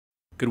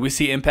Could we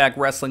see Impact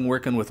Wrestling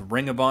working with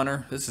Ring of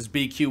Honor? This is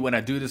BQ when I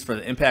do this for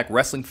the Impact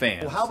Wrestling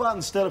fans. Well, how about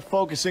instead of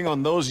focusing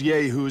on those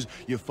yahoos,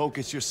 you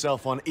focus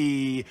yourself on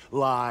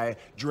Eli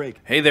Drake?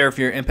 Hey there, if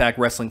you're an Impact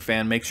Wrestling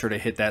fan, make sure to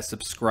hit that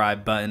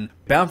subscribe button.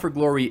 Bound for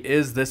Glory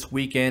is this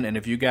weekend, and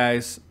if you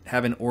guys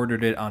haven't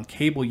ordered it on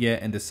cable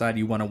yet and decide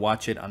you want to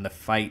watch it on the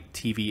Fight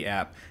TV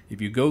app, if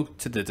you go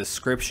to the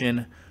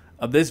description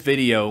of this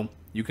video,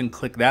 you can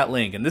click that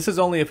link, and this is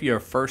only if you're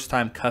a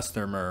first-time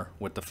customer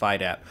with the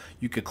Fight app.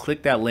 You could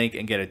click that link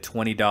and get a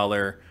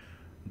 $20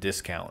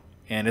 discount,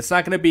 and it's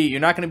not going to be, you're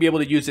not going to be able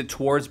to use it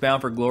towards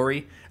Bound for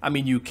Glory. I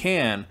mean, you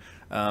can.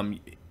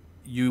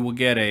 You will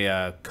get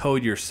a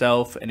code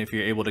yourself, and if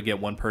you're able to get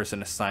one person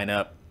to sign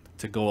up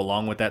to go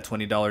along with that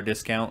 $20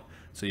 discount,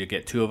 so you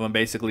get two of them,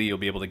 basically, you'll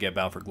be able to get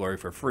Bound for Glory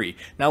for free.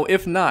 Now,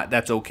 if not,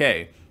 that's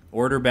okay.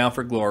 Order Bound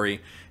for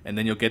Glory, and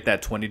then you'll get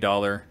that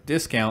 $20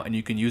 discount, and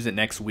you can use it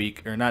next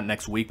week, or not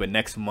next week, but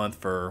next month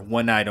for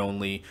one night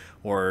only,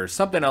 or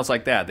something else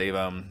like that. They're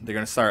going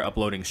to start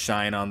uploading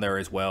Shine on there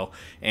as well,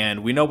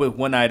 and we know with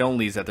one night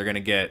onlys that they're going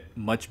to get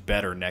much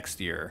better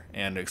next year,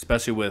 and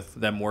especially with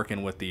them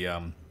working with the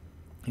you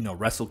know,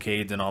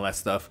 WrestleCades and all that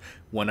stuff,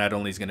 one night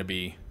only is going to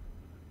be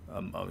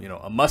you know,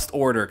 a must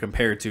order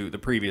compared to the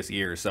previous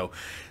year. So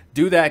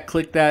do that,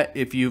 click that.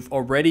 If you've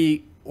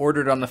already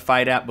ordered on the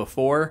Fight app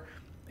before,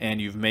 and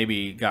you've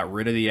maybe got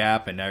rid of the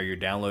app and now you're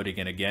downloading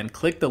it again,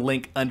 click the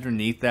link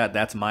underneath that.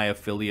 That's my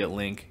affiliate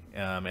link.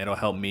 It'll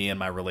help me in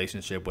my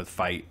relationship with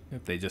Fight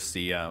if they just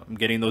see I'm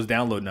getting those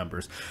download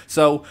numbers.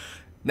 So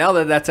now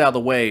that that's out of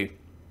the way,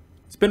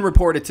 it's been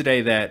reported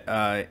today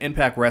that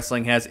Impact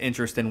Wrestling has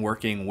interest in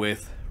working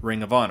with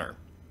Ring of Honor.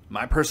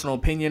 My personal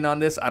opinion on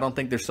this, I don't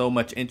think they're so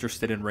much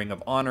interested in Ring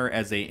of Honor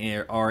as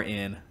they are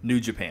in New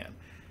Japan.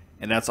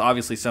 And that's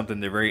obviously something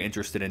they're very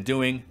interested in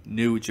doing.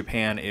 New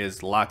Japan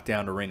is locked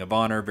down to Ring of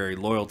Honor, very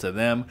loyal to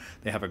them.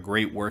 They have a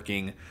great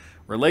working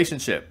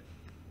relationship.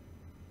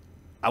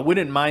 I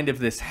wouldn't mind if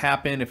this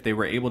happened, if they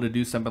were able to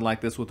do something like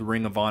this with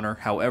Ring of Honor.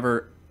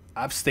 However,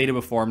 I've stated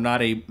before, I'm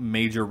not a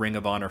major Ring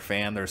of Honor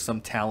fan. There's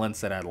some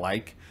talents that I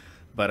like,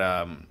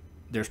 but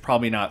there's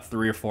probably not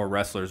 3 or 4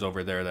 wrestlers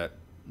over there that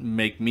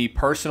make me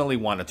personally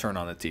want to turn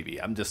on the TV.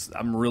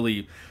 I'm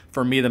really,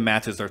 for me, the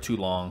matches are too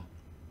long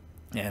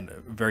and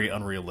very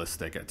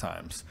unrealistic at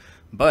times,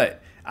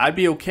 but I'd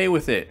be okay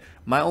with it.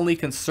 My only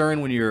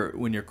concern when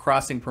you're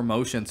crossing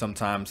promotion,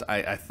 sometimes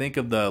I think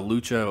of the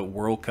Lucha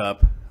World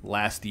Cup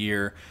last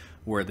year,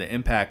 where the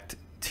Impact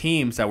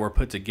teams that were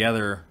put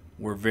together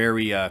were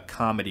very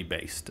comedy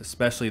based,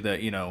 especially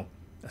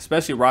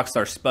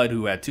Rockstar Spud,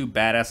 who had 2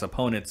 badass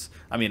opponents.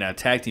 I mean,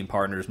 tag team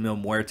partners, Mil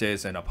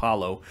Muertes and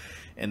Apollo.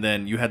 And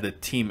then you had the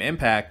Team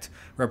Impact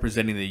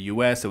representing the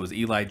U.S. It was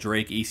Eli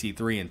Drake,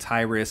 EC3, and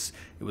Tyrus.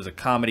 It was a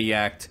comedy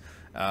act,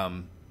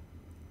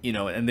 you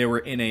know, and they were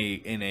in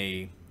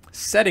a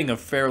setting of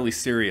fairly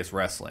serious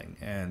wrestling.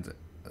 And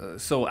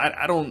so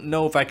I don't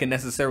know if I can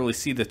necessarily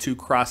see the two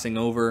crossing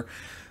over,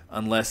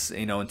 unless,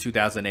 you know, in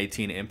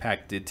 2018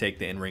 Impact did take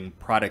the in-ring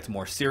product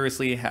more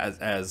seriously,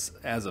 as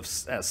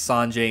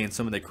Sanjay and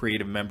some of the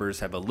creative members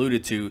have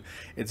alluded to.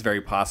 It's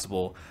very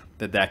possible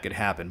that that could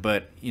happen.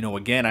 But, you know,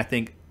 again, I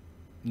think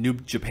New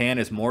Japan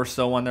is more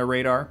so on their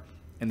radar,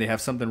 and they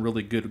have something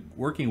really good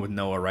working with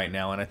Noah right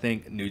now, and I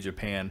think New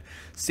Japan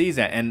sees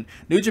that. And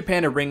New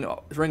Japan and Ring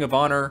of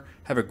Honor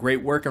have a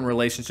great working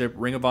relationship.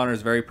 Ring of Honor is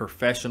a very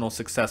professional,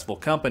 successful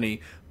company,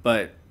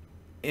 but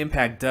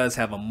Impact does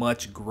have a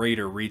much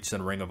greater reach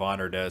than Ring of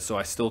Honor does, so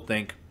I still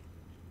think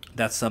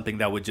that's something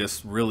that would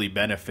just really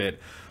benefit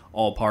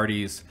all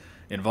parties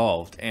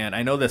involved. And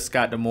I know that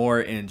Scott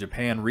D'Amore in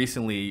Japan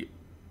recently,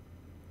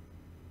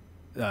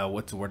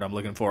 what's the word I'm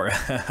looking for,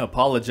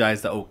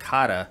 apologized to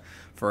Okada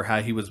for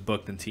how he was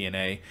booked in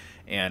TNA,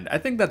 and I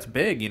think that's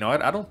big. You know,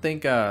 I don't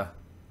think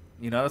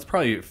you know, that's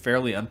probably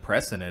fairly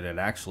unprecedented,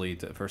 actually,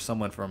 for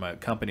someone from a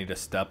company to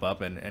step up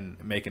and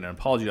make an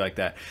apology like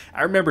that.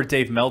 I remember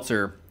Dave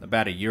Meltzer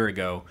about a year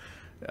ago,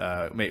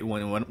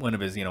 one of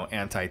his, you know,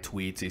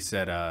 anti-tweets, he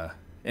said,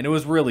 and it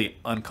was really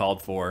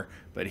uncalled for,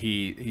 but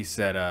he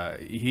said,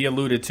 he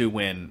alluded to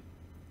when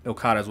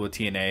Okada's with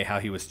TNA, how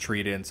he was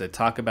treated, and said,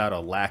 talk about a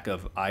lack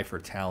of eye for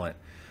talent.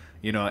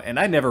 You know, and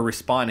I never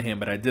respond to him,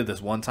 but I did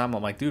this one time.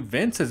 I'm like, dude,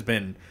 Vince has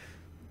been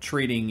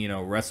treating, you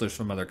know, wrestlers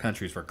from other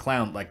countries for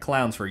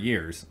clowns for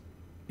years.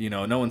 You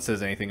know, no one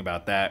says anything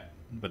about that,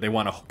 but they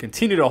want to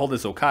continue to hold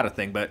this Okada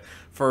thing. But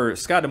for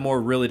Scott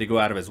D'Amore really to go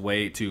out of his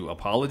way to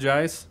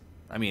apologize,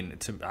 I mean,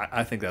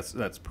 I think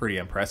that's pretty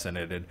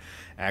unprecedented,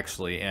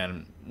 actually.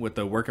 And with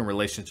the working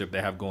relationship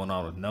they have going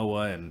on with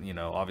Noah, and, you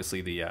know,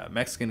 obviously the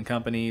Mexican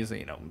companies,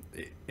 you know,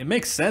 it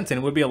makes sense, and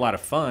it would be a lot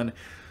of fun.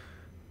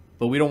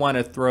 But we don't want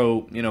to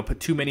throw, you know,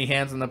 put too many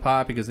hands in the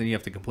pot, because then you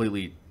have to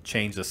completely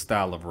change the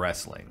style of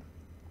wrestling.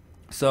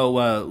 So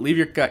leave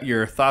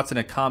your thoughts in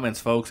the comments,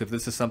 folks, if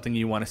this is something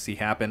you want to see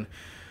happen.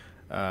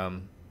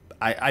 I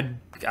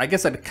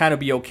guess I'd kind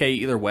of be okay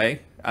either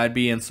way. I'd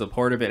be in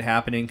support of it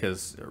happening,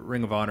 because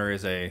Ring of Honor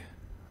is a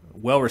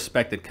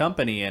well-respected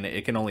company, and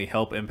it can only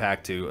help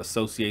Impact to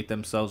associate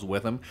themselves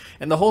with them.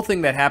 And the whole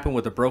thing that happened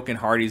with the Broken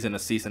Hardys and a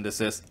cease and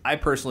desist, I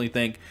personally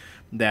think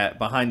that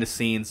behind the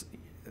scenes,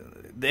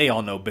 they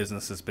all know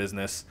business is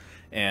business,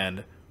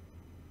 and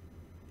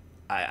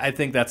I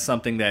think that's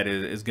something that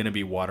is going to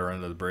be water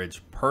under the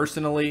bridge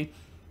personally,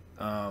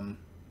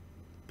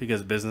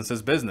 because business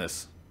is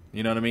business.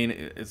 You know what I mean?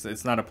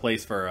 It's not a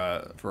place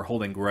for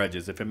holding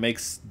grudges. If it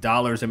makes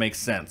dollars, it makes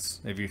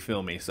sense, if you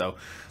feel me. So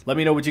let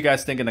me know what you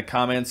guys think in the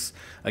comments.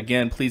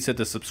 Again, please hit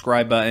the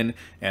subscribe button.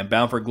 And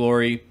Bound for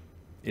Glory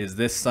is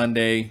this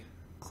Sunday.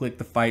 Click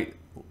the fight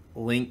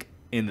link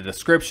in the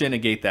description to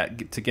get that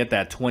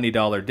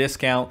 $20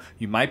 discount.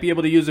 You might be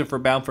able to use it for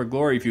Bound for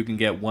Glory if you can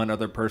get one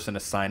other person to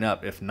sign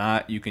up. If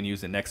not, you can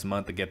use it next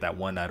month to get that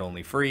one night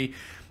only free.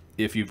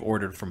 If you've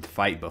ordered from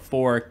Fight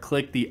before,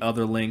 click the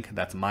other link.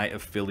 That's my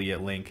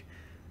affiliate link.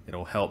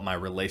 It'll help my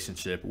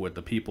relationship with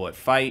the people at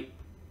Fight,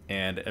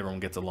 and everyone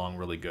gets along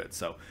really good.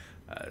 So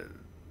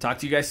talk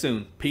to you guys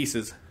soon.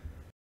 Pieces.